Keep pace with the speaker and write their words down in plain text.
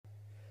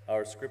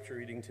Our scripture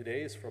reading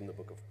today is from the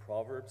book of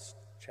Proverbs,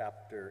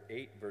 chapter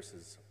 8,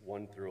 verses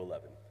 1 through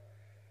 11,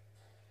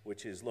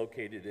 which is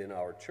located in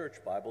our church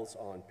Bibles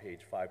on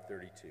page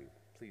 532.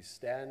 Please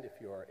stand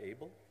if you are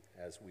able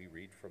as we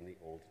read from the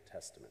Old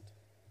Testament.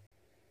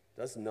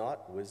 Does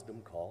not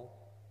wisdom call?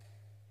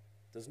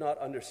 Does not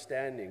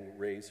understanding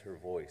raise her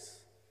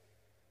voice?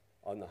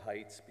 On the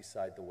heights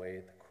beside the way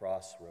at the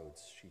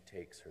crossroads she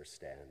takes her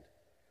stand.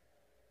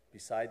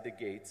 Beside the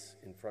gates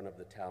in front of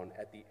the town,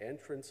 at the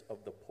entrance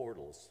of the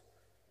portals,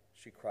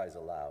 she cries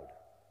aloud,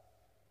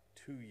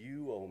 "To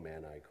you, O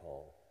man, I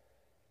call,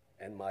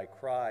 and my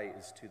cry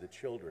is to the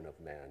children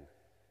of man.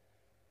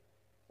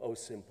 O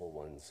simple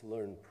ones,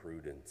 learn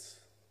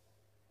prudence.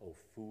 O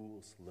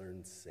fools,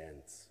 learn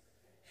sense.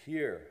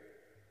 Hear,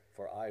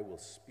 for I will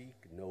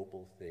speak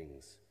noble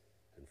things,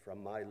 and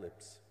from my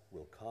lips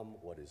will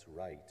come what is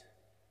right,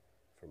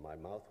 for my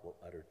mouth will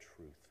utter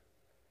truth.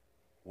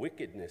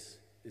 Wickedness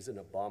is an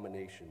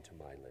abomination to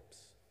my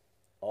lips.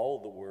 All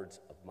the words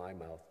of my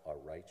mouth are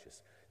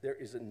righteous. There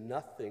is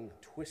nothing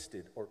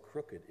twisted or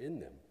crooked in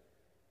them.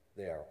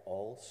 They are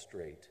all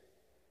straight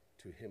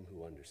to him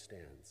who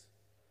understands,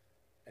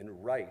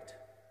 and right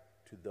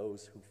to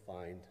those who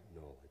find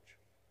knowledge.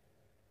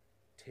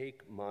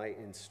 Take my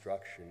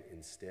instruction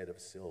instead of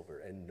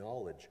silver, and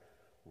knowledge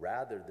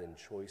rather than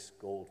choice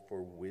gold,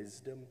 for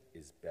wisdom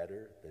is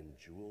better than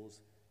jewels,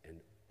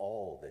 and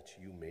all that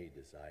you may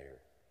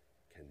desire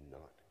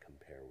cannot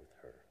compare with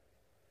her."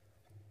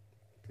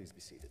 Please be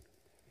seated.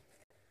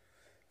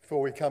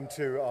 Before we come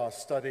to our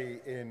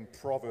study in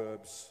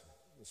Proverbs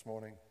this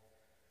morning,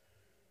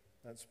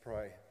 let's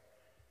pray.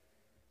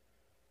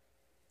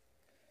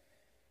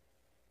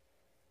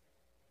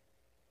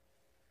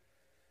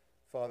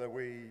 Father,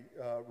 we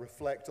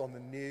reflect on the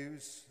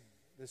news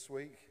this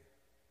week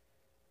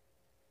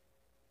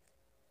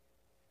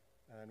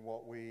and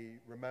what we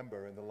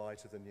remember in the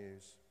light of the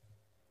news.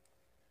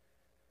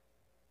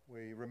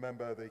 We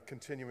remember the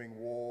continuing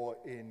war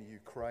in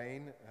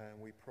Ukraine,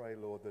 and we pray,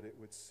 Lord, that it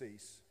would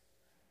cease.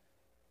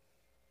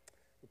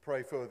 We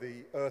pray for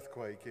the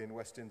earthquake in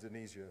West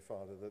Indonesia,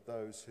 Father, that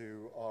those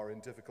who are in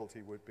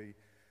difficulty would be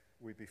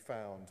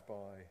found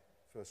by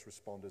first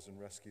responders and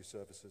rescue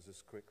services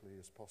as quickly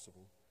as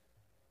possible.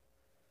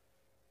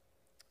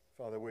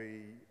 Father,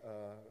 we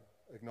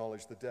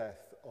acknowledge the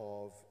death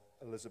of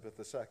Elizabeth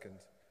II,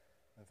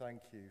 and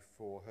thank you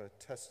for her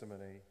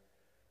testimony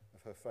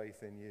of her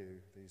faith in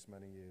you these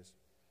many years.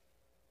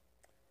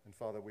 And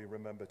Father, we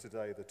remember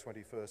today the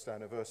 21st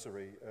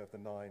anniversary of the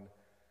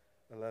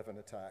 9/11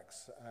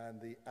 attacks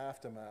and the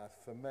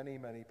aftermath for many,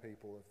 many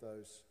people of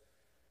those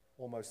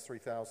almost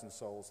 3,000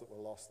 souls that were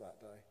lost that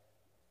day,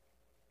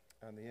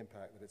 and the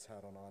impact that it's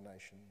had on our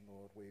nation.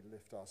 Lord, we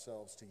lift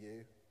ourselves to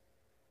you.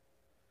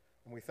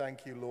 And we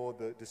thank you, Lord,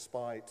 that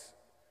despite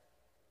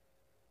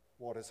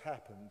what has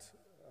happened,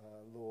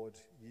 Lord,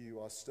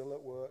 you are still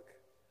at work.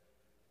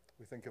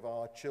 We think of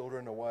our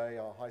children away,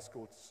 our high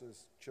school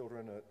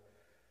children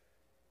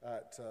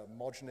at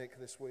Mojnik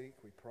this week.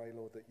 We pray,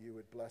 Lord, that you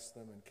would bless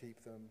them and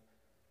keep them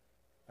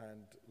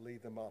and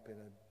lead them up in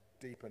a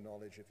deeper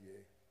knowledge of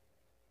you.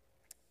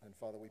 And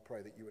Father, we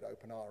pray that you would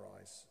open our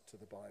eyes to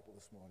the Bible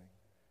this morning.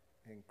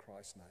 In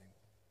Christ's name,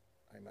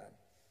 amen.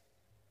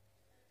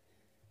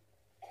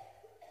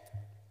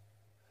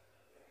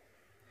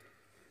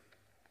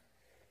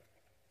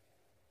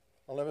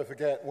 I'll never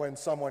forget when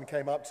someone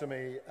came up to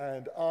me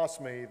and asked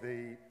me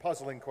the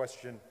puzzling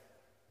question,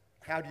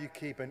 "How do you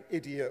keep an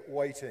idiot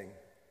waiting?"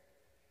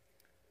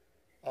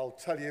 "I'll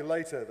tell you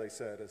later," they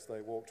said as they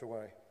walked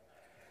away.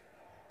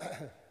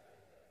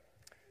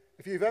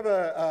 If you've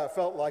ever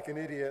felt like an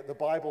idiot, the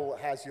Bible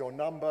has your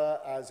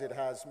number, as it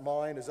has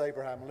mine. As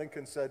Abraham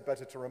Lincoln said,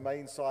 better to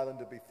remain silent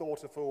and be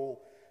thought a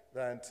fool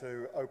than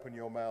to open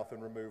your mouth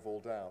and remove all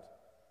doubt.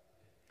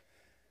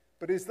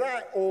 But is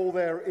that all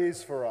there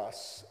is for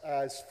us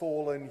as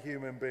fallen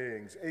human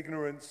beings?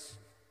 Ignorance,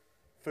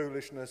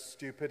 foolishness,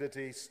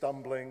 stupidity,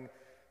 stumbling,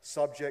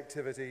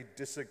 subjectivity,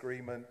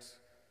 disagreement,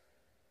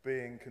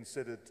 being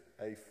considered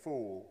a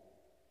fool?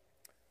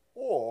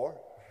 Or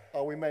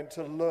are we meant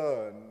to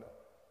learn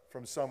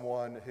from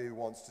someone who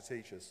wants to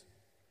teach us?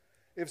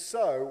 If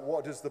so,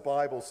 what does the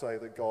Bible say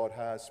that God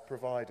has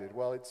provided?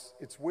 Well,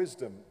 it's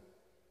wisdom.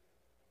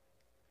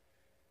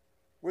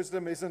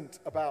 Wisdom isn't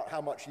about how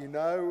much you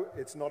know,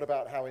 it's not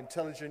about how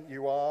intelligent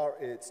you are,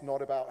 it's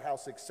not about how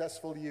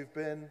successful you've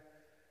been.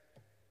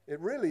 It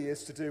really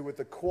is to do with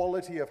the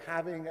quality of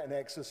having and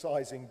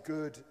exercising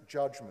good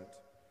judgment.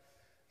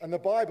 And the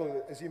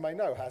Bible, as you may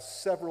know, has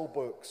several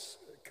books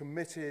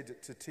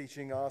committed to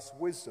teaching us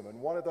wisdom.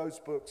 And one of those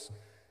books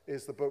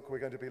is the book we're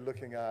going to be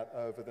looking at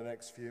over the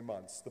next few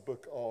months, the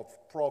book of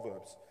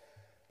Proverbs.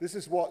 This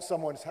is what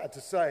someone's had to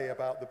say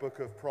about the book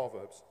of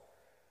Proverbs.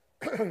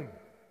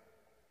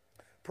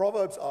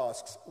 Proverbs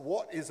asks,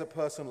 what is a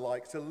person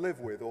like to live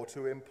with or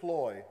to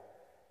employ?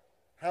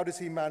 How does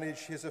he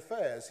manage his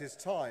affairs, his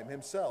time,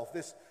 himself?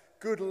 This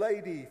good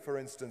lady, for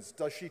instance,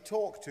 does she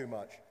talk too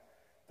much?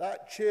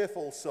 That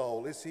cheerful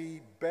soul, is he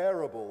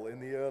bearable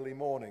in the early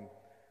morning?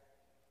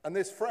 And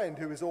this friend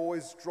who is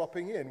always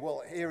dropping in,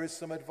 well, here is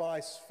some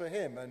advice for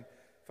him and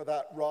for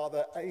that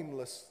rather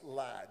aimless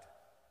lad.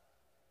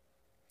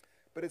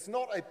 But it's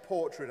not a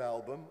portrait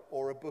album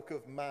or a book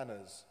of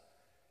manners.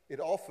 It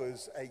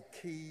offers a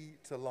key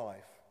to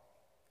life.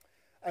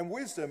 And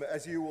wisdom,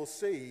 as you will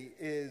see,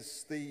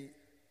 is the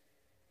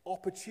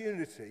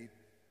opportunity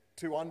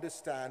to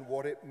understand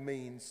what it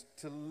means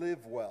to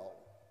live well,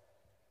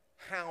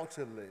 how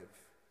to live.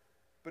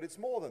 But it's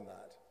more than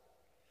that.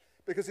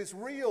 Because its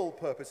real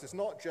purpose is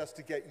not just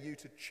to get you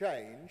to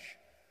change,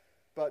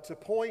 but to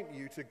point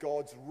you to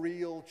God's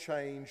real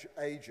change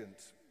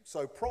agent.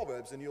 So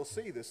Proverbs, and you'll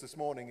see this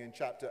morning in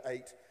chapter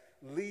 8,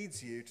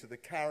 leads you to the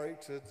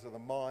character, to the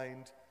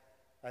mind,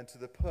 and to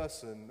the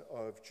person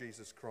of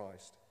Jesus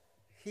Christ.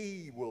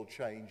 He will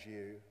change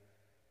you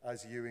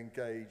as you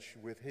engage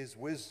with his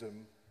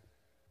wisdom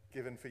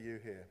given for you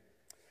here.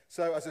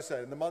 So, as I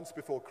said, in the months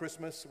before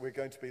Christmas, we're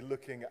going to be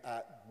looking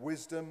at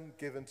wisdom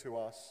given to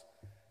us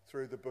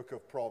through the book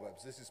of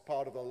Proverbs. This is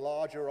part of the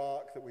larger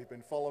arc that we've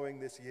been following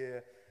this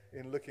year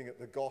in looking at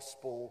the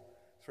gospel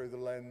through the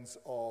lens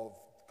of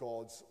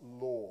God's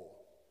law.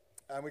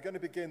 And we're going to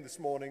begin this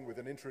morning with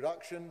an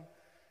introduction.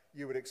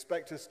 You would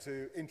expect us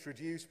to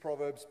introduce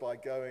Proverbs by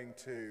going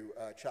to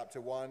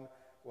chapter 1.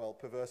 Well,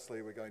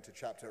 perversely, we're going to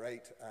chapter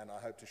 8, and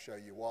I hope to show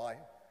you why.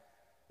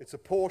 It's a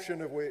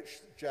portion of which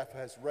Jeff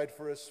has read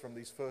for us from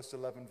these first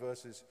 11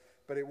 verses,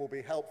 but it will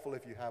be helpful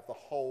if you have the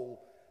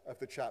whole of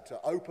the chapter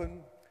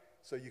open,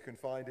 so you can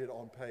find it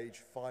on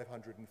page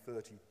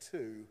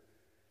 532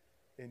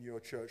 in your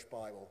church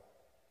Bible.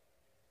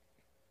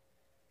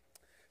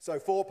 So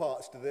 4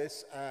 parts to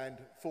this and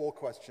 4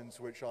 questions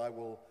which I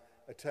will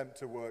attempt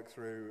to work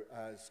through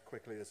as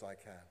quickly as I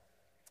can.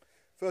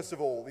 First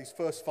of all, these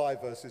first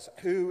 5 verses,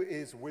 who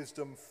is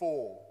wisdom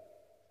for?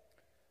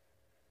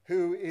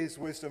 Who is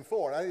wisdom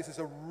for? Now, this is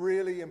a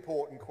really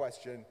important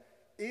question.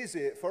 Is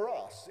it for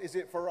us? Is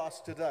it for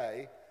us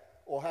today?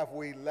 Or have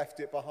we left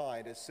it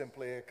behind as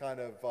simply a kind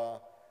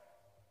of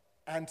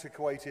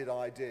antiquated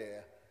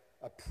idea,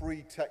 a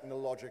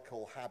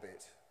pre-technological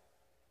habit?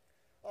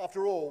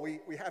 After all,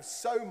 we have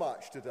so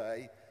much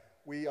today,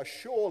 we are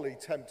surely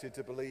tempted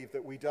to believe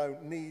that we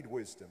don't need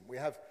wisdom. We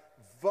have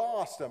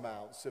vast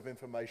amounts of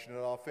information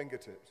at our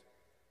fingertips.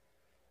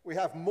 We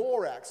have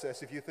more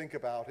access, if you think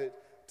about it,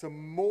 to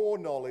more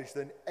knowledge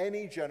than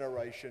any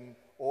generation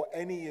or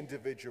any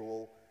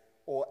individual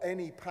or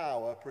any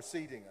power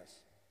preceding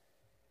us.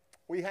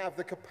 We have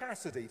the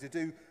capacity to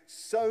do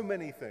so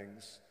many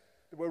things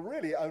that were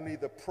really only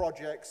the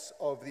projects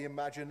of the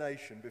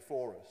imagination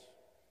before us.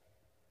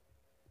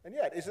 And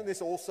yet, isn't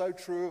this also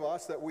true of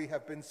us, that we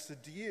have been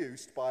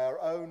seduced by our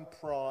own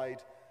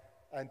pride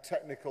and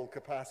technical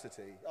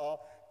capacity? Our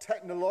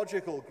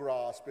technological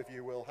grasp, if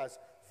you will, has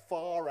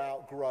far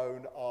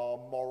outgrown our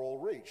moral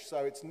reach.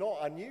 So it's not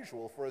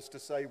unusual for us to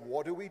say,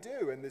 what do we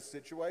do in this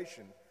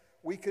situation?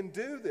 We can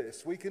do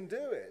this, we can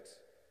do it,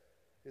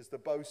 is the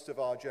boast of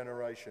our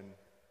generation.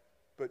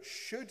 But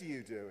should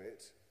you do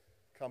it,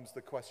 comes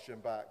the question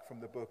back from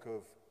the book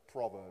of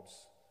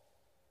Proverbs.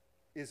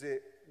 Is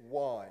it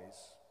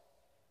wise?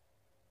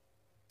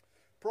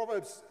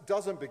 Proverbs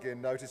doesn't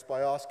begin, notice,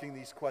 by asking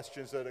these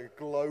questions at a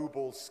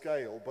global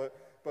scale, but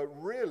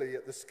really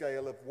at the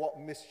scale of what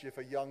mischief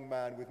a young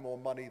man with more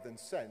money than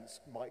sense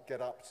might get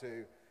up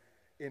to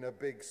in a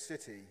big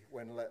city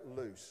when let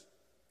loose.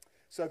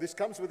 So this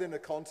comes within a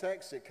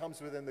context. It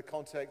comes within the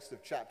context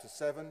of chapter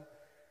 7.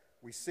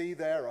 We see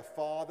there a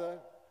father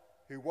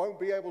who won't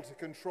be able to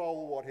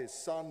control what his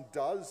son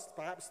does,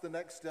 perhaps the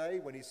next day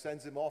when he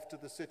sends him off to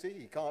the city.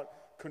 You can't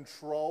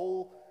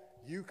control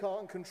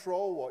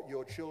what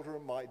your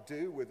children might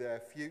do with their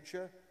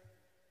future.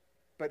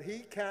 But he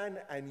can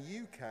and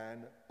you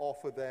can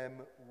offer them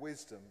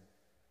wisdom.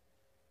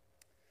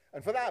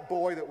 And for that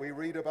boy that we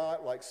read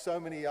about, like so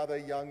many other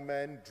young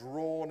men,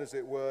 drawn, as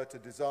it were, to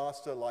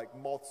disaster like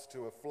moths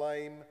to a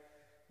flame,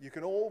 you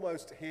can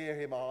almost hear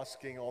him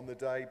asking on the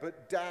day,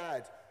 but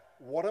Dad,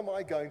 what am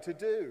I going to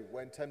do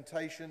when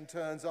temptation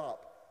turns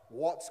up?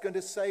 What's going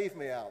to save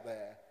me out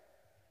there?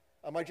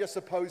 Am I just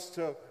supposed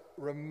to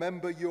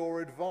remember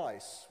your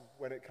advice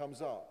when it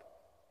comes up?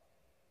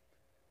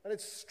 And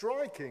it's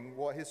striking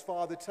what his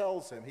father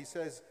tells him. He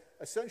says,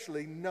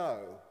 essentially, no.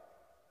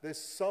 There's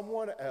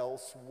someone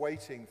else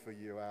waiting for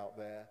you out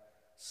there,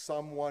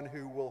 someone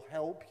who will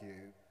help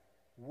you.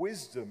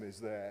 Wisdom is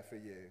there for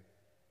you.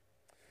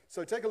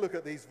 So take a look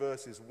at these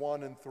verses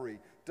 1 and 3.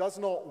 Does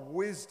not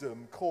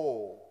wisdom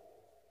call?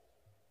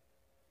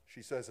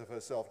 She says of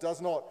herself.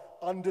 Does not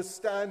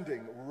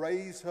understanding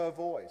raise her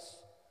voice?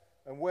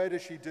 And where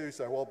does she do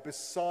so? Well,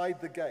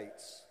 beside the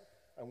gates.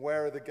 And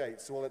where are the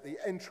gates? Well, at the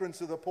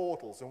entrance of the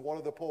portals. And what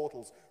are the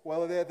portals?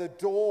 Well, they're the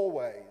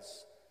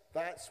doorways.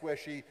 That's where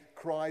she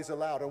cries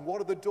aloud. And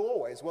what are the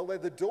doorways? Well, they're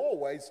the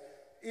doorways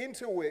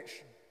into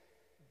which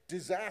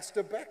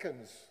disaster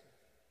beckons.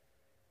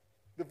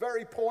 The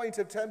very point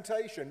of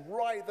temptation,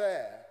 right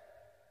there.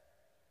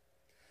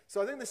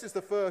 So I think this is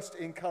the first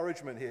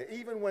encouragement here.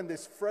 Even when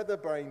this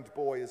feather-brained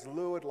boy is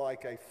lured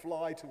like a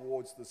fly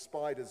towards the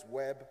spider's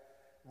web,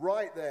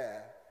 right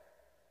there,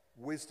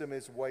 Wisdom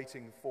is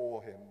waiting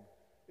for him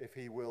if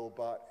he will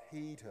but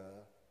heed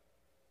her.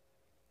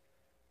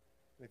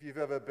 If you've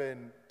ever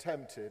been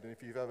tempted and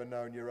if you've ever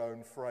known your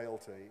own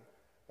frailty,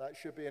 that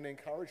should be an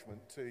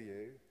encouragement to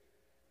you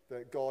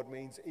that God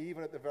means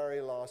even at the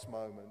very last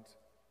moment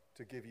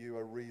to give you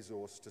a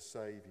resource to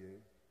save you.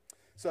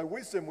 So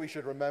wisdom, we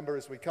should remember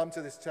as we come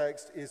to this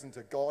text, isn't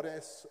a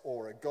goddess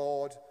or a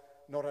god,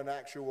 not an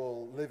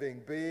actual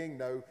living being,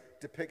 no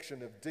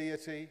depiction of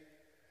deity,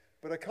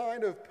 but a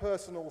kind of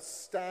personal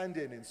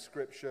stand-in in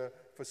Scripture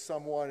for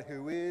someone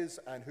who is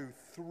and who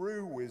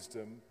through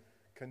wisdom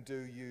can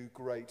do you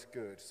great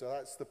good. So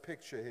that's the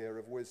picture here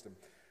of wisdom.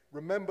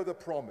 Remember the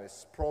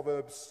promise,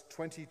 Proverbs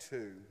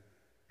 22,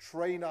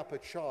 train up a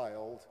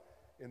child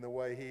in the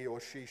way he or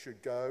she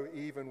should go,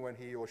 even when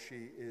he or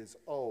she is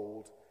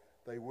old,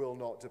 they will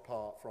not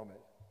depart from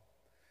it.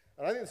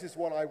 And I think this is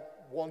what I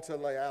want to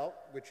lay out,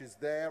 which is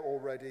there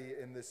already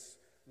in this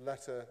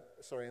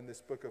in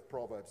this book of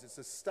Proverbs. It's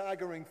a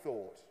staggering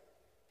thought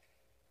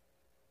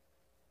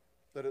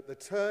that at the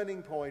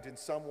turning point in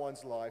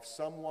someone's life,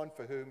 someone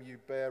for whom you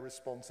bear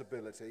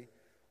responsibility,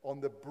 on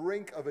the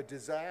brink of a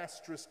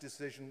disastrous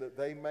decision that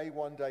they may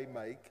one day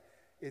make,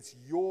 it's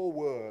your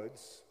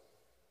words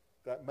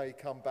that may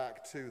come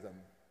back to them.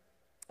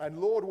 And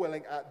Lord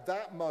willing, at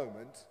that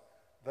moment,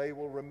 they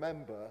will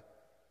remember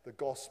the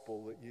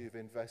gospel that you've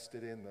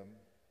invested in them,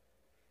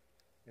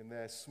 in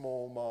their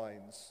small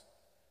minds,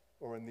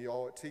 or in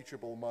the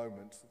teachable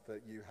moment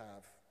that you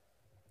have.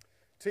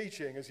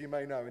 Teaching, as you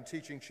may know, and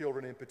teaching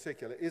children in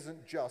particular,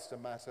 isn't just a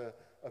matter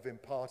of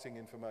imparting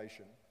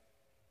information.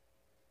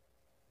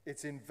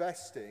 It's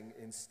investing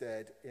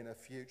instead in a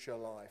future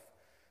life.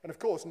 And of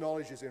course,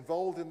 knowledge is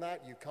involved in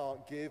that. You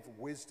can't give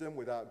wisdom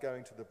without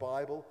going to the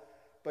Bible.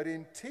 But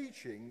in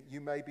teaching, you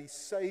may be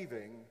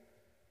saving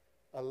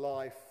a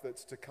life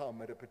that's to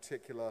come at a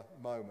particular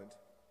moment.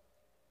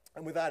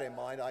 And with that in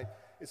mind,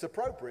 it's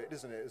appropriate,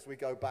 isn't it, as we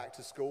go back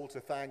to school to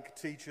thank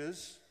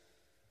teachers,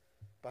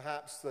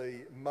 perhaps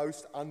the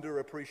most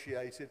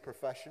underappreciated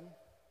profession,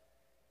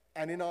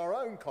 and in our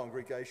own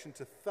congregation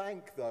to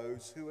thank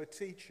those who are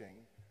teaching,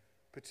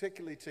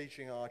 particularly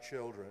teaching our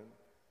children.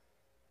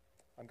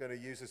 I'm going to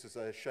use this as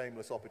a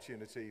shameless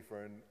opportunity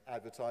for an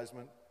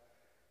advertisement,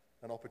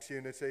 an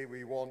opportunity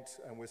we want,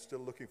 and we're still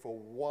looking for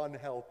one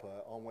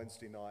helper on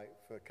Wednesday night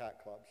for cat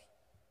clubs.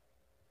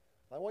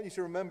 I want you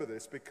to remember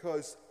this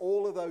because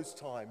all of those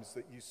times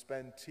that you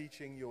spend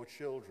teaching your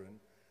children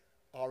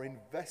are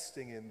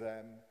investing in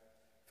them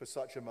for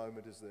such a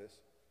moment as this.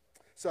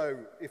 So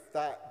if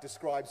that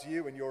describes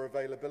you and your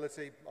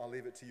availability, I'll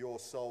leave it to your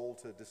soul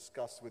to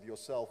discuss with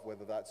yourself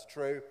whether that's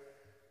true.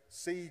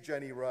 See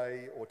Jenny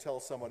Ray or tell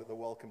someone at the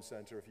Welcome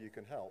Center if you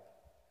can help,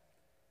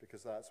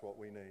 because that's what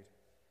we need.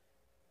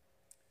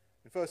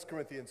 In 1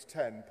 Corinthians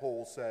 10,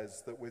 Paul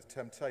says that with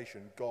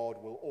temptation, God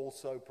will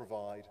also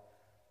provide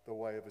the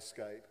way of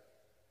escape.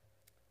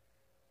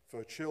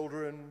 For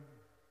children,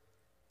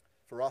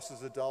 for us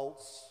as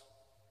adults,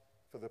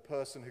 for the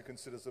person who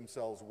considers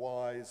themselves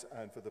wise,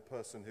 and for the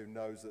person who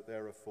knows that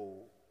they're a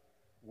fool.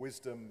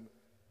 Wisdom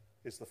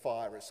is the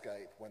fire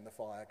escape when the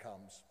fire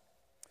comes.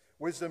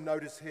 Wisdom,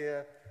 notice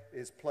here,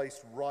 is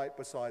placed right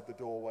beside the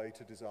doorway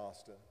to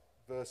disaster.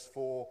 Verse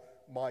 4,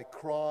 my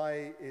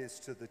cry is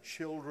to the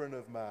children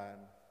of man,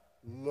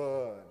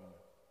 learn,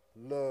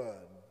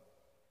 learn.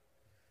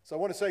 So I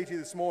want to say to you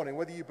this morning,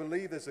 whether you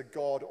believe there's a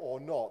God or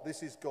not,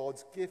 this is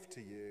God's gift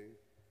to you.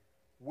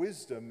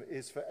 Wisdom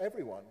is for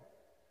everyone.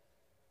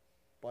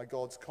 By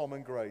God's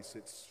common grace,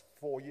 it's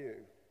for you.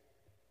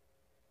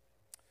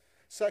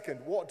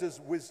 Second, what does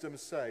wisdom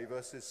say?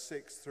 Verses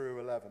 6 through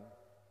 11.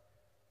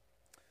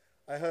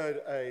 I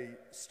heard a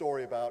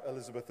story about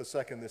Elizabeth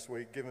II this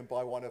week, given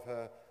by one of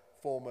her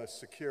former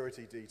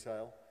security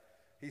detail.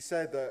 He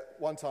said that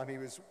one time he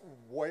was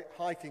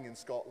hiking in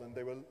Scotland.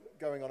 They were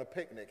going on a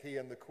picnic, he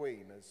and the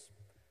Queen, as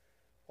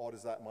odd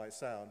as that might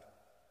sound.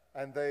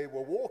 And they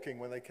were walking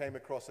when they came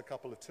across a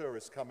couple of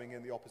tourists coming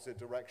in the opposite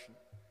direction.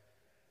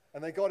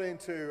 And they got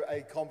into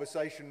a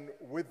conversation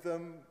with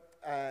them,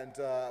 and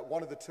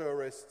one of the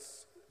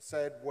tourists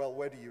said, well,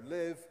 where do you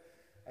live?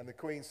 And the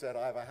Queen said,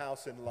 I have a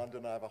house in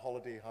London, I have a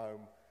holiday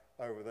home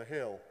over the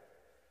hill.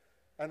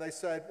 And they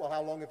said, well,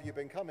 how long have you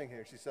been coming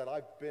here? She said,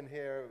 I've been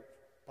here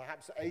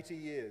perhaps 80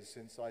 years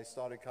since I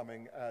started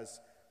coming as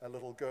a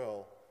little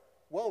girl.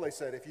 Well, they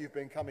said, if you've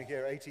been coming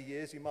here 80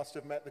 years, you must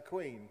have met the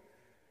Queen.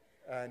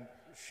 And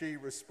she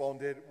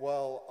responded,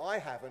 well, I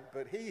haven't,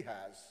 but he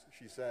has,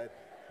 she said,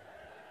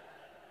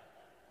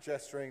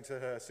 gesturing to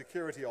her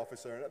security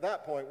officer. And at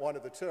that point, one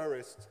of the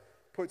tourists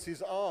puts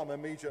his arm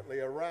immediately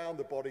around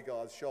the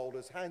bodyguard's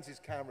shoulders, hands his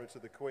camera to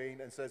the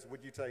Queen and says,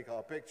 would you take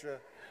our picture?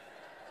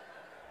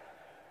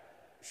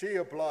 She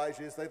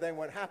obliges. They then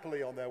went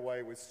happily on their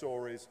way with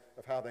stories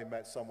of how they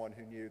met someone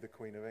who knew the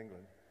Queen of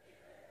England.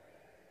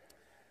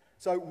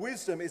 So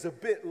wisdom is a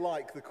bit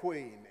like the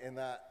Queen in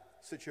that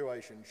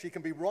situation. She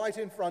can be right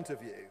in front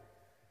of you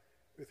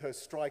with her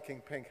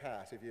striking pink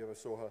hat, if you ever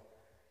saw her,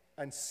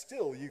 and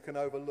still you can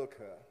overlook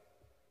her.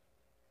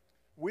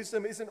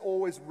 Wisdom isn't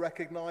always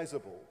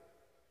recognizable.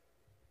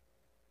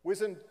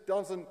 Wisdom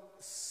doesn't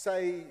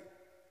say,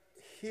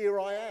 "Here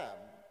I am,"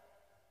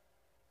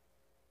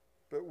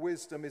 but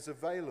wisdom is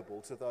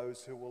available to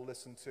those who will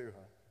listen to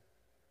her.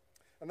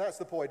 And that's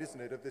the point,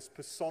 isn't it, of this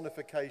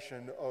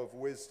personification of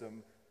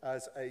wisdom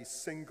as a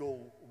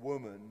single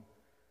woman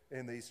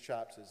in these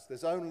chapters.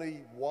 There's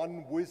only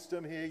one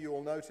wisdom here,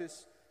 you'll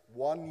notice,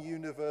 one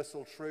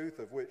universal truth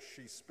of which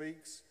she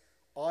speaks.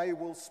 I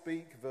will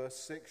speak, verse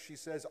 6, she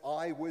says.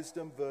 I,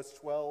 wisdom, verse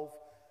 12.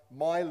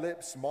 My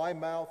lips, my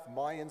mouth,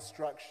 my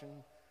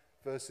instruction,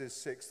 verses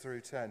 6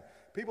 through 10.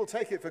 People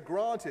take it for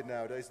granted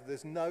nowadays that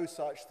there's no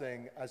such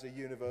thing as a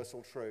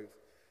universal truth.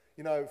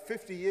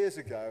 50 years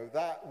ago,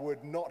 that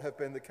would not have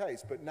been the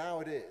case, but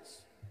now it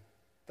is.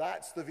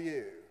 That's the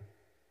view.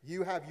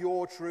 You have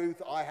your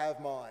truth, I have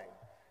mine.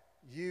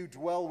 You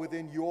dwell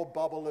within your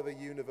bubble of a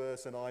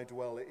universe, and I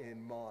dwell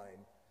in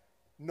mine.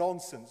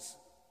 Nonsense.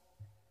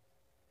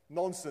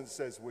 Nonsense,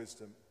 says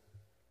wisdom.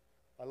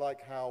 I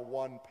like how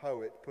one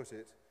poet put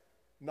it.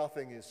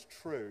 Nothing is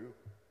true.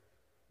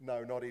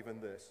 No, not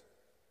even this.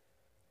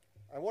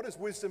 And what does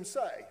wisdom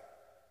say?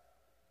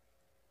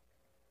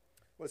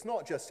 Well, it's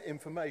not just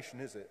information,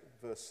 is it?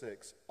 Verse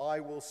 6. I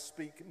will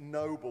speak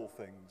noble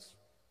things.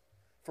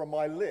 From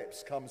my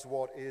lips comes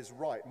what is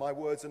right. My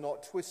words are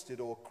not twisted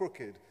or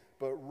crooked,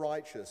 but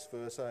righteous.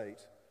 Verse 8.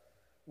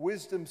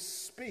 Wisdom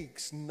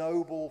speaks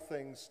noble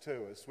things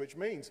to us, which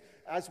means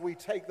as we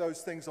take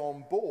those things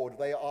on board,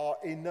 they are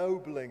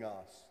ennobling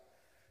us.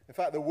 In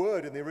fact, the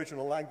word in the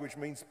original language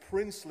means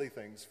princely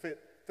things,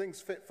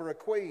 things fit for a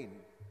queen,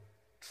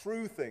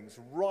 true things,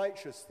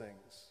 righteous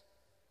things,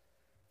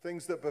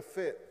 things that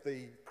befit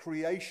the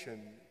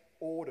creation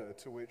order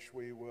to which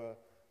we were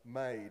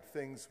made,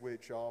 things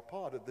which are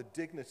part of the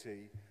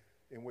dignity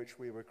in which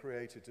we were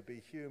created to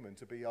be human,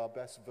 to be our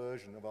best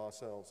version of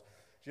ourselves.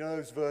 Do you know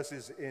those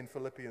verses in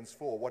Philippians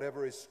 4?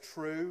 Whatever is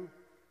true,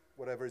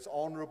 whatever is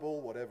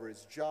honorable, whatever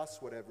is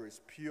just, whatever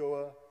is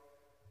pure,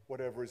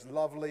 whatever is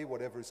lovely,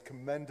 whatever is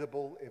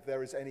commendable, if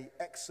there is any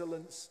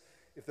excellence,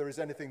 if there is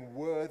anything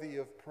worthy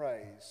of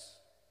praise.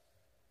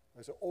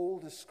 Those are all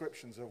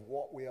descriptions of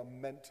what we are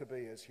meant to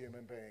be as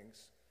human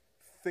beings.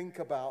 Think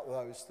about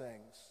those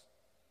things.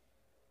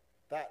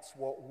 That's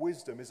what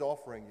wisdom is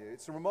offering you.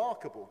 It's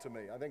remarkable to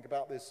me. I think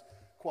about this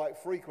quite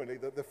frequently,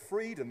 that the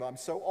freedom I'm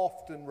so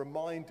often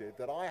reminded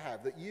that I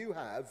have, that you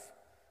have,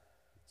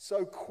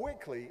 so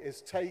quickly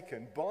is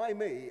taken by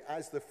me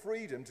as the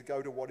freedom to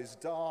go to what is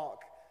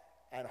dark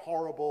and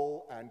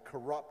horrible and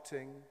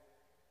corrupting.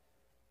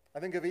 I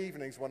think of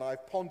evenings when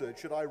I've pondered,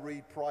 should I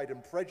read Pride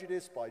and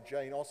Prejudice by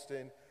Jane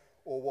Austen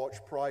or watch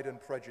Pride and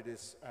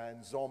Prejudice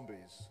and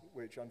Zombies,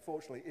 which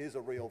unfortunately is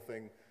a real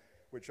thing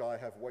which I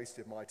have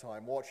wasted my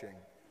time watching.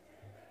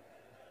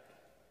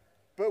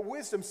 But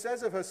wisdom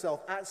says of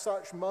herself at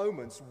such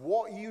moments,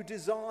 what you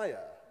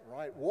desire,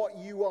 right, what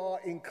you are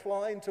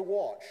inclined to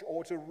watch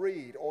or to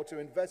read or to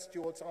invest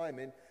your time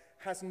in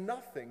has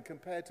nothing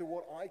compared to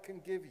what I can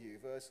give you,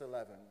 verse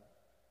 11.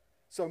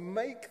 So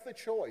make the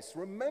choice,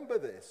 remember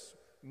this,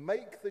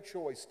 make the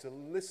choice to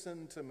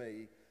listen to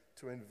me,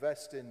 to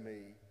invest in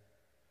me,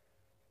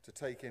 to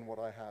take in what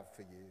I have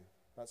for you.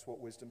 That's what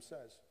wisdom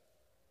says.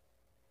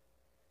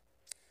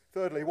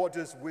 Thirdly, what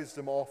does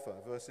wisdom offer?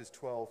 Verses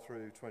 12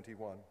 through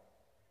 21.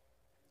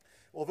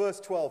 Well, verse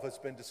 12 has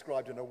been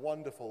described in a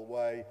wonderful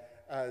way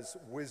as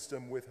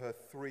wisdom with her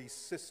three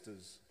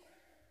sisters.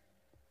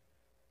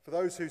 For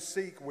those who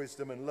seek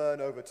wisdom and learn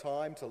over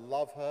time to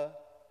love her,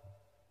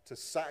 to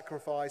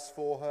sacrifice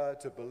for her,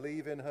 to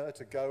believe in her,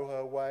 to go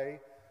her way,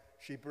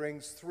 she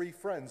brings three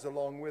friends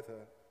along with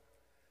her.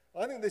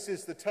 I think this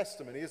is the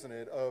testimony, isn't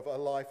it, of a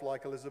life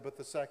like Elizabeth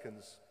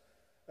II's.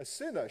 A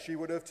sinner, she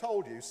would have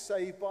told you,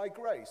 saved by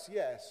grace,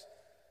 yes,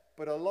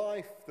 but a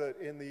life that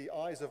in the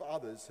eyes of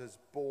others has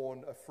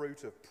borne a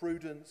fruit of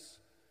prudence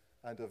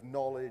and of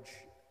knowledge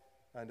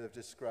and of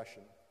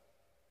discretion.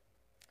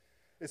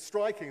 It's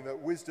striking that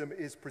wisdom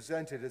is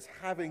presented as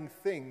having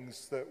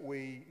things that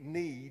we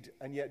need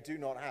and yet do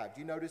not have.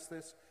 Do you notice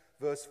this?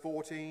 Verse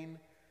 14,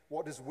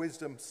 what does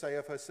wisdom say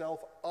of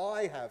herself?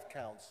 I have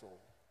counsel.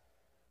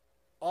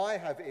 I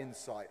have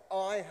insight.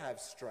 I have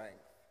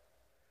strength.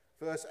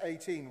 Verse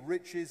 18,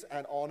 riches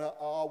and honor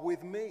are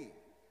with me.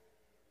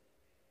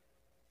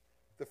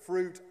 The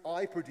fruit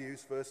I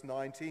produce, verse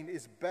 19,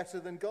 is better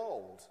than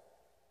gold.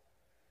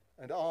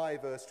 And I,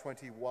 verse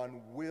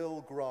 21,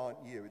 will grant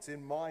you. It's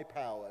in my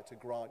power to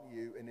grant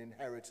you an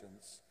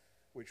inheritance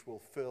which will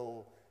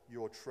fill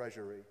your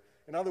treasury.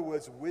 In other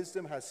words,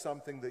 wisdom has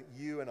something that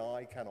you and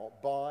I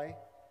cannot buy,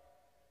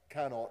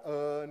 cannot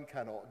earn,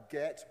 cannot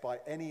get by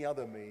any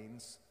other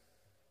means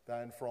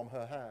than from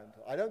her hand.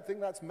 I don't think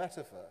that's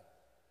metaphor.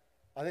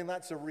 I think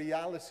that's a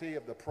reality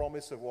of the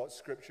promise of what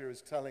Scripture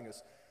is telling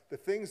us. The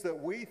things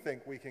that we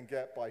think we can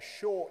get by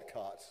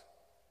shortcut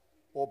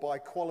or by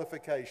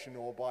qualification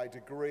or by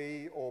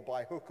degree or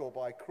by hook or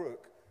by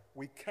crook,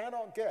 we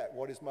cannot get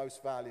what is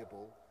most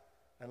valuable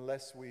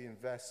unless we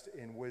invest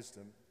in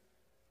wisdom.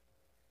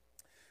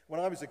 When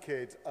I was a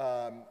kid,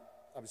 I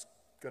was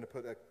going to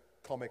put a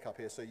comic up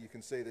here so you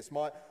can see this.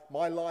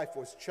 My life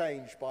was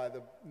changed by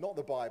not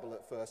the Bible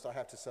at first, I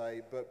have to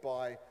say, but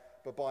by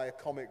a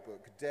comic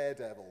book,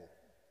 Daredevil,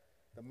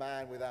 the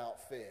man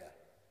without fear.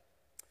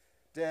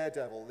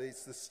 Daredevil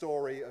is the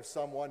story of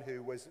someone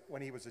who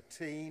when he was a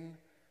teen,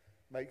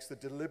 makes the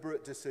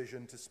deliberate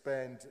decision to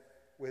spend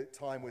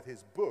time with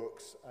his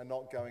books and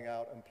not going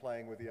out and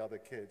playing with the other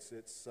kids.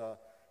 It's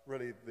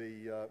really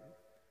the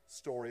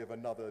story of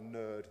another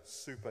nerd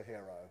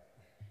superhero.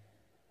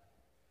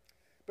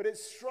 But it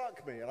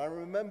struck me, and I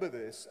remember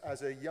this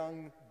as a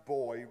young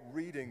boy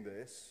reading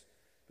this,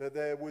 that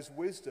there was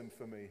wisdom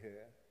for me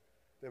here.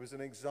 There was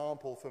an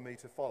example for me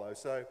to follow.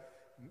 So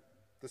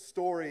the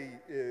story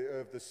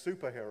of the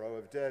superhero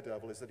of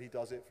Daredevil is that he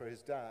does it for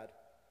his dad.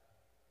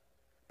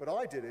 But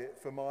I did it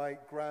for my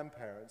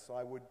grandparents.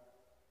 I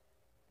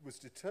was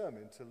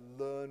determined to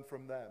learn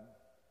from them.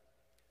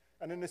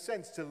 And in a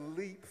sense, to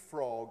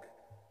leapfrog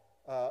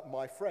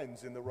my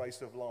friends in the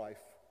race of life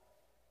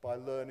by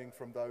learning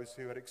from those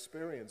who had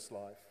experienced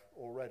life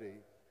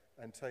already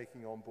and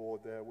taking on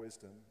board their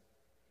wisdom.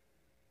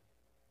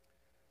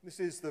 This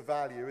is the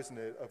value, isn't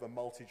it, of a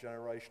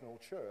multi-generational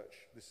church.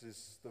 This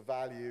is the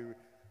value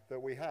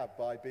that we have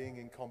by being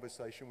in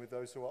conversation with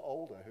those who are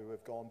older, who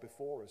have gone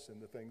before us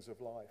in the things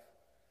of life,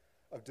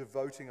 of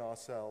devoting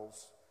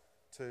ourselves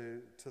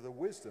to the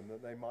wisdom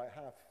that they might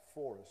have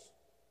for us.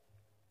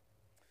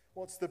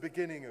 What's the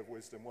beginning of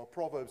wisdom? Well,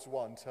 Proverbs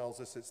 1 tells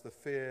us it's the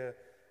fear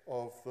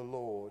of the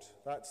Lord.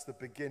 That's the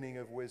beginning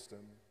of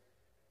wisdom.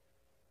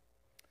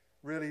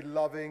 Really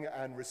loving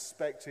and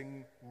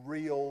respecting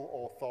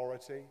real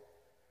authority,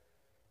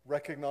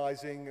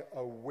 recognizing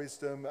a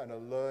wisdom and a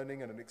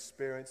learning and an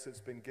experience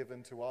that's been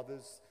given to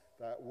others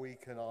that we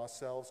can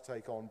ourselves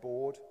take on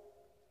board,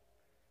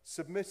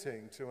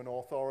 submitting to an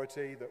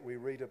authority that we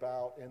read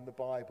about in the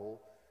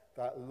Bible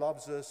that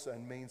loves us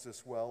and means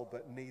us well,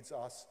 but needs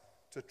us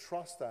to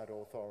trust that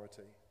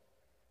authority.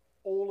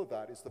 All of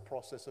that is the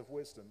process of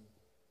wisdom.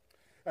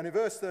 And in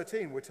verse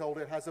 13, we're told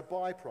it has a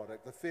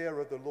byproduct. The fear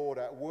of the Lord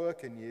at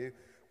work in you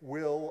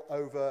will,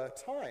 over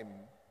time,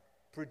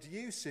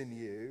 produce in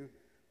you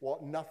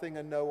what nothing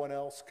and no one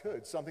else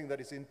could, something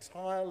that is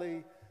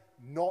entirely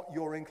not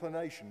your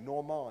inclination,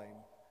 nor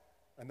mine,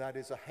 and that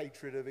is a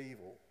hatred of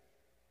evil.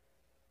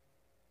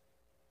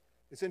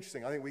 It's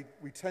interesting. I think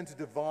we tend to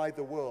divide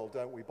the world,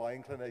 don't we, by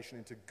inclination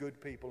into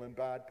good people and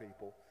bad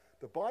people.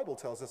 The Bible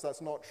tells us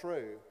that's not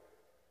true.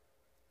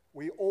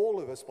 We, all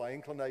of us, by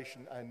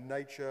inclination and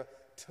nature,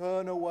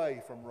 turn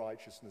away from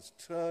righteousness,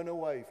 turn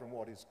away from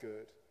what is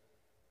good.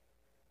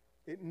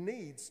 It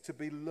needs to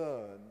be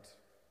learned.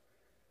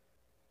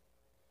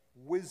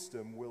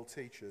 Wisdom will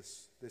teach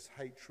us this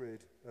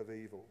hatred of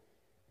evil.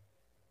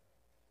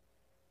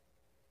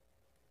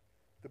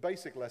 The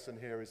basic lesson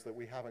here is that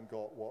we haven't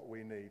got what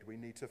we need. We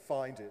need to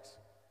find it.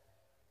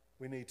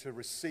 We need to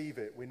receive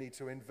it. We need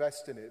to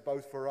invest in it,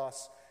 both for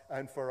us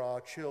and for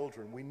our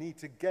children. We need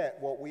to get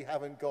what we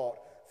haven't got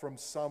from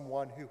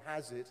someone who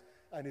has it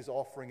and is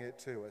offering it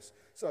to us.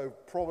 So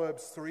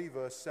Proverbs 3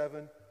 verse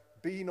 7,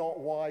 be not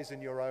wise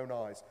in your own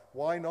eyes.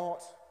 Why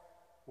not?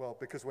 Well,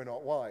 because we're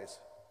not wise.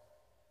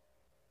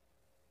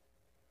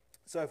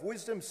 So if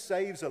wisdom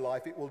saves a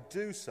life, it will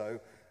do so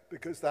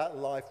because that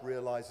life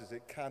realizes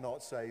it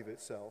cannot save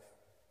itself.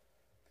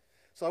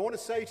 So I want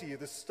to say to you,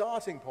 the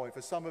starting point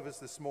for some of us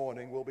this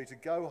morning will be to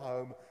go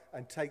home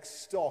and take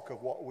stock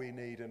of what we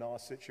need in our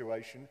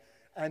situation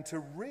and to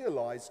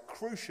realize,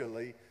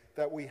 crucially,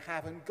 that we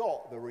haven't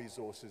got the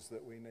resources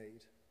that we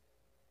need.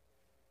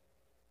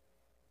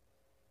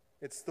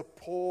 It's the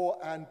poor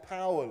and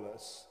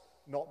powerless,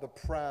 not the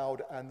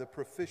proud and the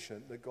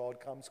proficient, that God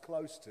comes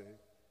close to.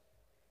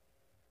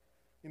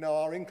 You know,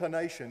 our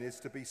inclination is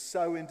to be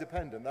so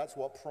independent. That's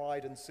what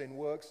pride and sin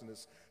works in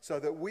us, so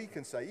that we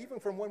can say, even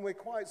from when we're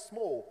quite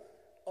small,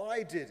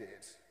 I did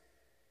it.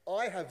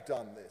 I have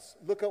done this.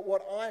 Look at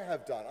what I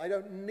have done. I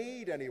don't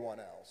need anyone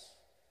else.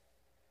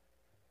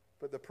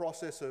 But the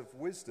process of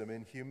wisdom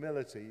in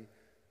humility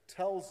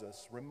tells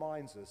us,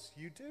 reminds us,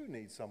 you do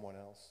need someone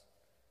else.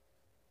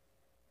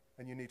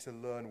 And you need to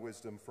learn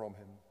wisdom from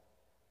him.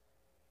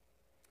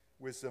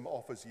 Wisdom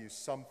offers you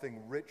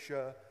something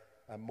richer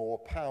and more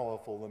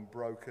powerful than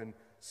broken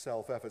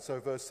self-effort. So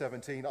verse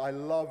 17, I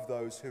love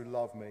those who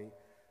love me,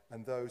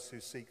 and those who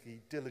seek me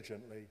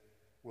diligently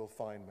will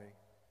find me.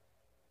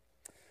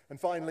 And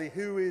finally,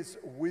 who is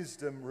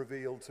wisdom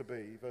revealed to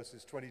be?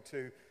 Verses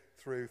 22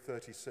 through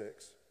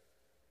 36.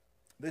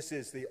 This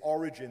is the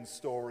origin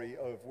story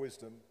of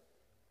wisdom.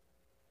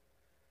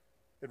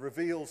 It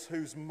reveals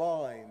whose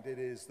mind it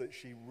is that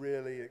she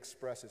really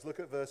expresses. Look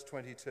at verse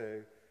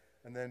 22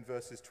 and then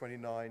verses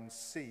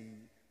 29c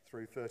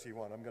through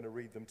 31. I'm going to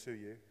read them to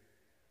you.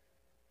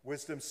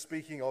 Wisdom,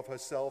 speaking of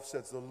herself,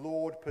 says, the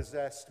Lord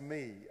possessed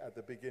me at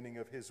the beginning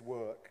of his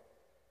work.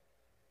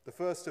 The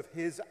first of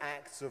his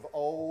acts of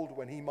old,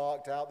 when he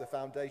marked out the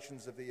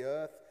foundations of the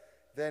earth,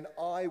 then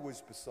I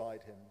was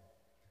beside him.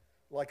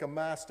 Like a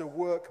master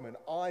workman,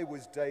 I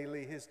was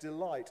daily his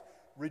delight,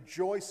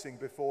 rejoicing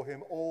before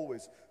him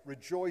always,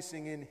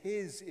 rejoicing in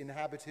his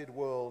inhabited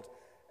world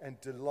and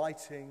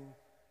delighting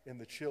in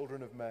the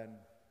children of men.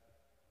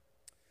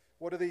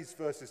 What do these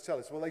verses tell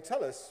us? Well, they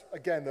tell us,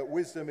 again, that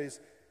wisdom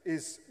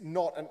is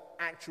not an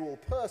actual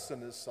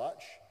person as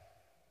such,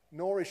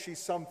 nor is she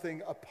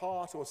something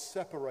apart or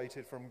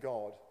separated from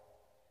God.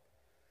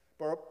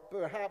 But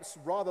perhaps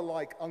rather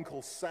like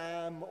Uncle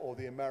Sam or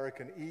the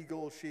American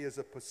eagle, she is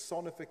a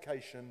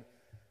personification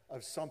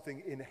of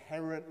something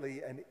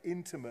inherently and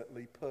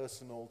intimately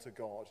personal to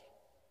God.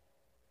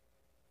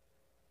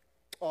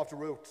 After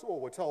all,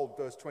 we're told,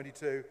 verse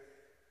 22,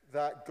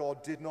 that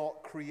God did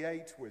not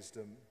create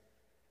wisdom,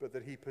 but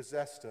that he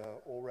possessed her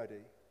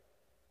already.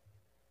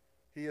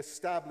 He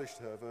established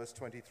her, verse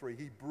 23.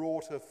 He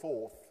brought her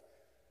forth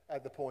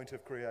at the point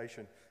of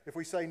creation. If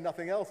we say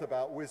nothing else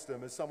about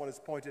wisdom, as someone has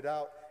pointed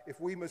out, if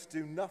we must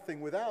do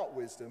nothing without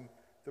wisdom,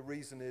 the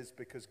reason is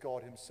because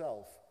God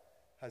himself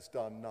has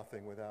done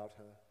nothing without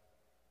her.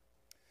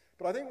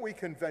 But I think we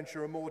can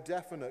venture a more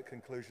definite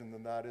conclusion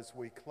than that as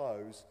we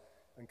close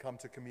and come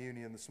to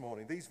communion this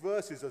morning. These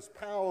verses, as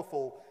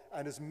powerful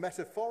and as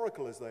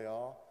metaphorical as they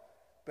are,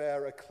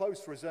 bear a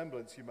close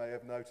resemblance, you may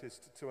have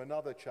noticed, to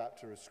another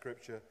chapter of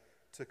Scripture,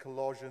 to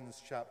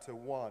Colossians chapter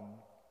 1.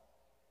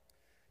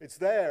 It's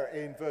there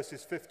in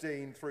verses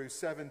 15 through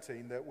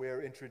 17 that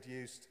we're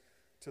introduced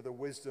to the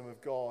wisdom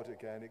of God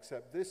again,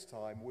 except this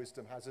time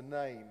wisdom has a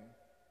name.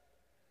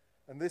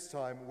 And this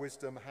time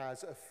wisdom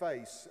has a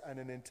face and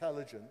an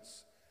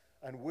intelligence,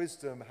 and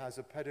wisdom has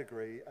a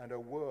pedigree and a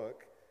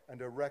work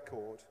and a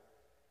record.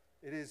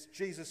 It is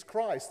Jesus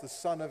Christ, the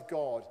Son of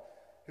God,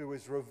 who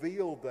is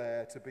revealed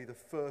there to be the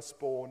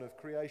firstborn of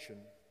creation.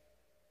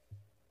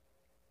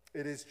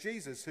 It is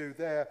Jesus who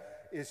there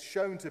is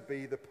shown to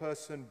be the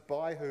person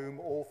by whom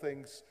all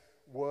things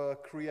were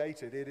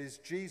created. It is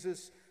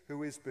Jesus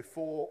who is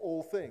before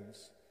all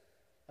things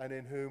and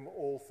in whom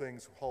all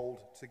things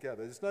hold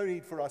together. There's no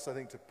need for us, I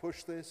think, to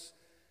push this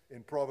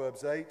in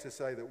Proverbs 8 to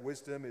say that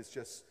wisdom is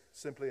just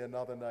simply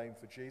another name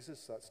for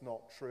Jesus. That's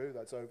not true.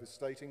 That's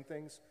overstating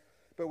things.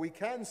 But we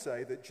can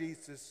say that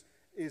Jesus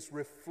is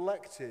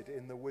reflected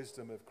in the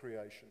wisdom of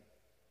creation.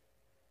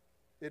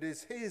 It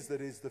is his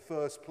that is the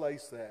first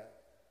place there.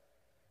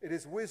 It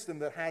is wisdom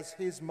that has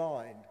his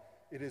mind.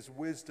 It is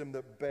wisdom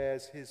that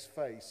bears his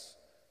face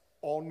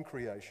on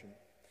creation.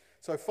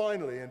 So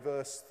finally, in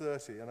verse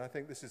 30, and I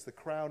think this is the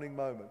crowning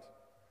moment,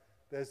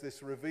 there's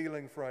this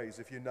revealing phrase,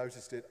 if you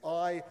noticed it,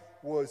 I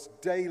was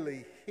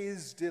daily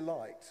his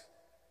delight,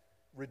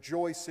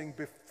 rejoicing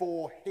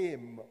before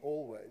him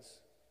always.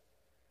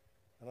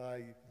 And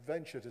I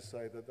venture to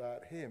say that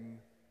that him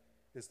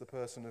is the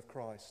person of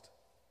Christ.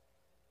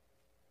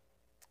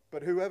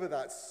 But whoever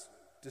that's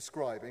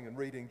describing, and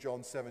reading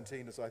John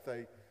 17, as I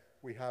say,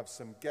 we have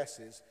some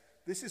guesses,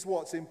 this is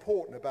what's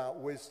important about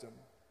wisdom.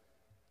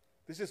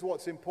 This is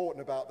what's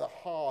important about the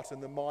heart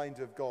and the mind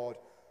of God,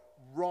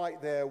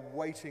 right there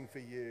waiting for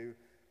you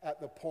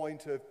at the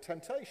point of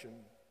temptation,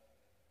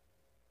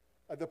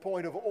 at the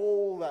point of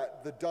all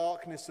that the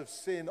darkness of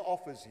sin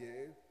offers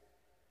you,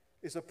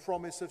 is a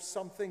promise of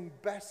something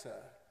better,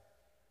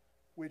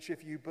 which,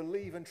 if you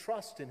believe and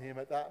trust in him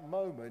at that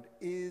moment,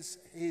 is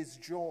his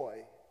joy.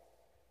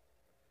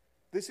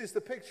 This is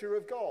the picture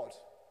of God.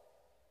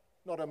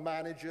 Not a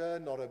manager,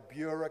 not a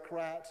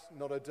bureaucrat,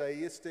 not a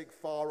deistic,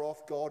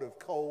 far-off God of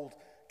cold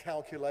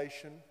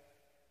calculation,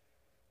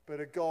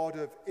 but a God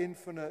of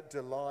infinite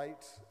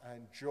delight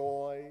and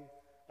joy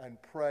and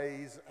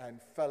praise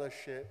and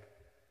fellowship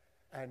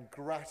and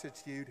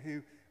gratitude,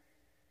 who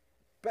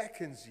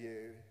beckons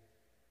you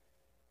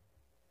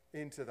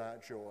into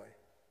that joy.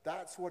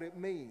 That's what it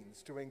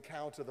means to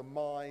encounter the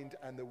mind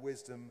and the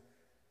wisdom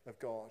of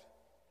God.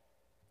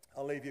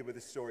 I'll leave you with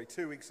this story.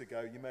 2 weeks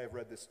ago, you may have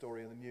read this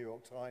story in the New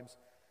York Times.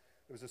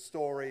 It was a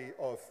story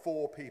of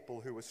 4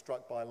 people who were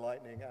struck by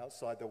lightning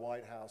outside the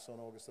White House on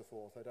August the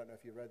 4th. I don't know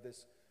if you read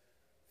this.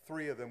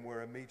 3 of them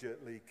were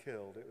immediately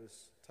killed. It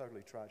was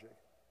totally tragic.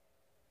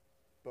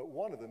 But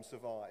one of them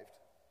survived.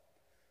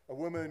 A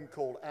woman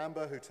called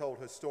Amber, who told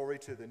her story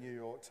to the New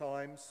York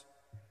Times.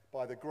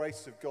 By the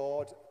grace of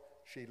God,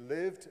 she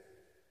lived.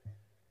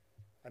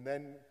 And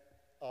then,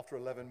 after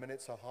 11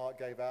 minutes, her heart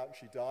gave out and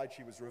she died.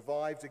 She was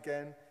revived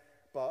again,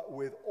 but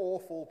with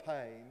awful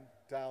pain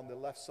down the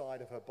left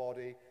side of her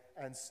body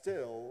and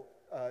still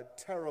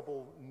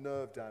terrible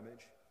nerve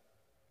damage.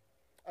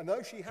 And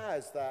though she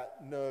has that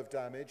nerve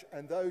damage,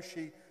 and though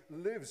she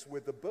lives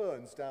with the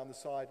burns down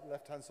the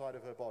left-hand side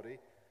of her body,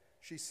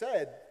 she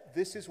said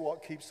this is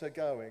what keeps her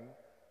going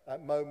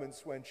at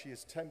moments when she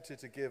is tempted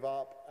to give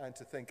up and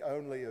to think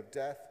only of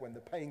death, when the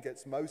pain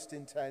gets most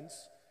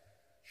intense.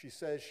 She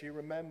says she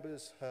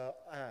remembers her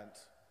aunt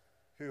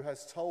who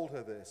has told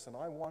her this, and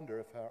I wonder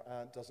if her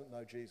aunt doesn't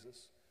know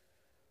Jesus,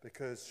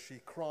 because she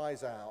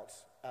cries out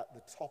at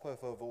the top of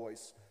her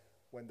voice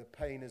when the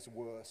pain is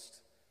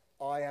worst,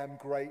 I am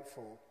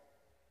grateful.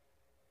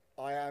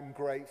 I am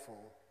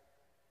grateful.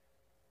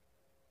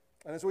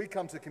 And as we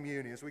come to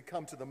communion, as we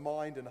come to the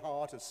mind and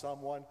heart of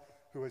someone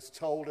who has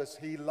told us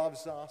he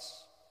loves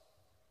us,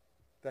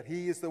 that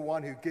he is the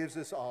one who gives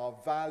us our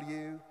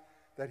value,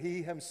 that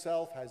he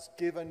himself has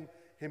given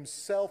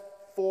himself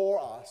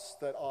for us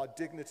that our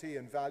dignity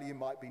and value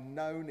might be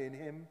known in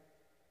him,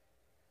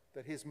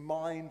 that his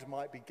mind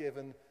might be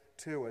given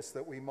to us,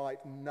 that we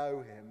might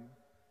know him.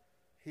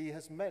 He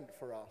has meant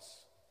for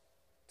us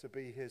to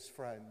be his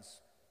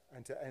friends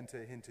and to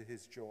enter into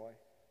his joy.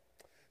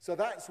 So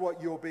that's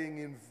what you're being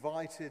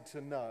invited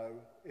to know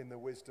in the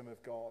wisdom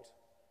of God.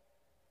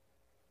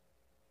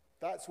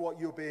 That's what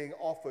you're being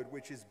offered,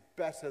 which is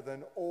better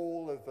than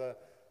all of the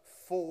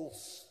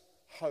false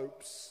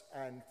hopes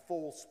and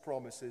false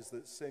promises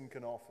that sin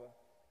can offer.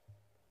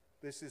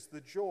 This is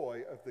the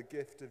joy of the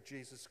gift of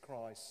Jesus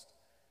Christ,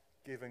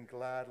 given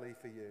gladly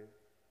for you.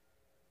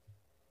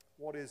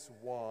 What is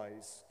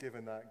wise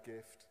given that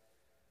gift?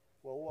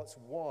 Well, what's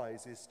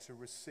wise is to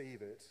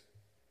receive it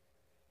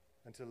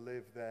and to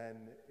live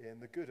then in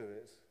the good of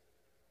it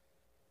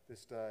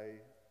this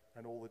day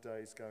and all the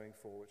days going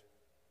forward.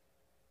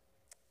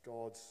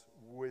 God's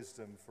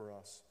wisdom for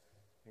us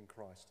in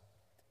Christ.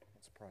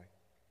 Let's pray.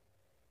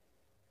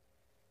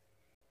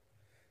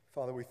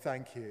 Father, we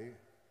thank you.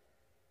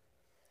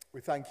 We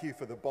thank you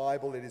for the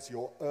Bible. It is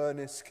your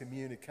earnest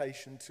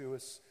communication to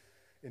us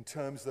in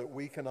terms that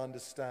we can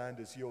understand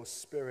as your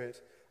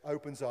Spirit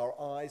opens our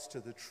eyes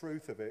to the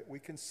truth of it. We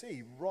can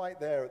see right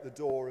there at the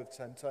door of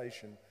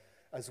temptation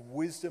as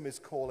wisdom is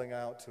calling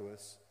out to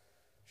us.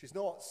 She's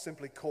not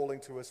simply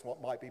calling to us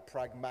what might be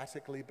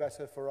pragmatically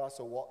better for us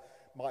or what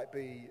might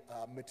be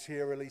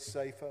materially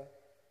safer.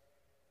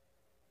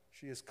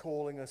 She is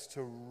calling us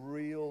to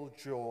real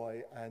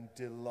joy and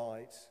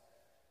delight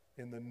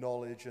in the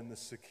knowledge and the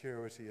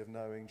security of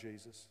knowing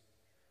Jesus.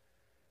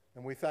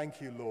 And we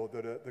thank you, Lord,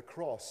 that at the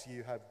cross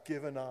you have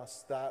given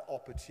us that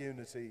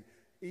opportunity,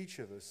 each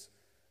of us,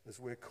 as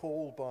we're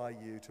called by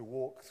you to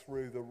walk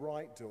through the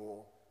right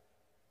door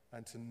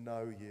and to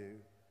know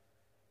you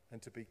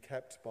and to be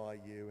kept by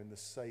you in the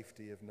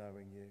safety of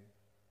knowing you.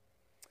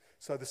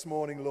 So this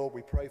morning, Lord,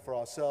 we pray for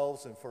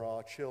ourselves and for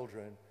our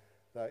children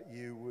that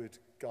you would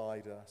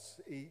guide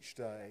us each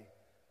day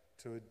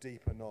to a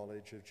deeper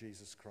knowledge of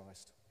Jesus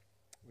Christ.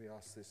 We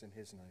ask this in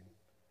his name.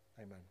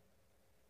 Amen.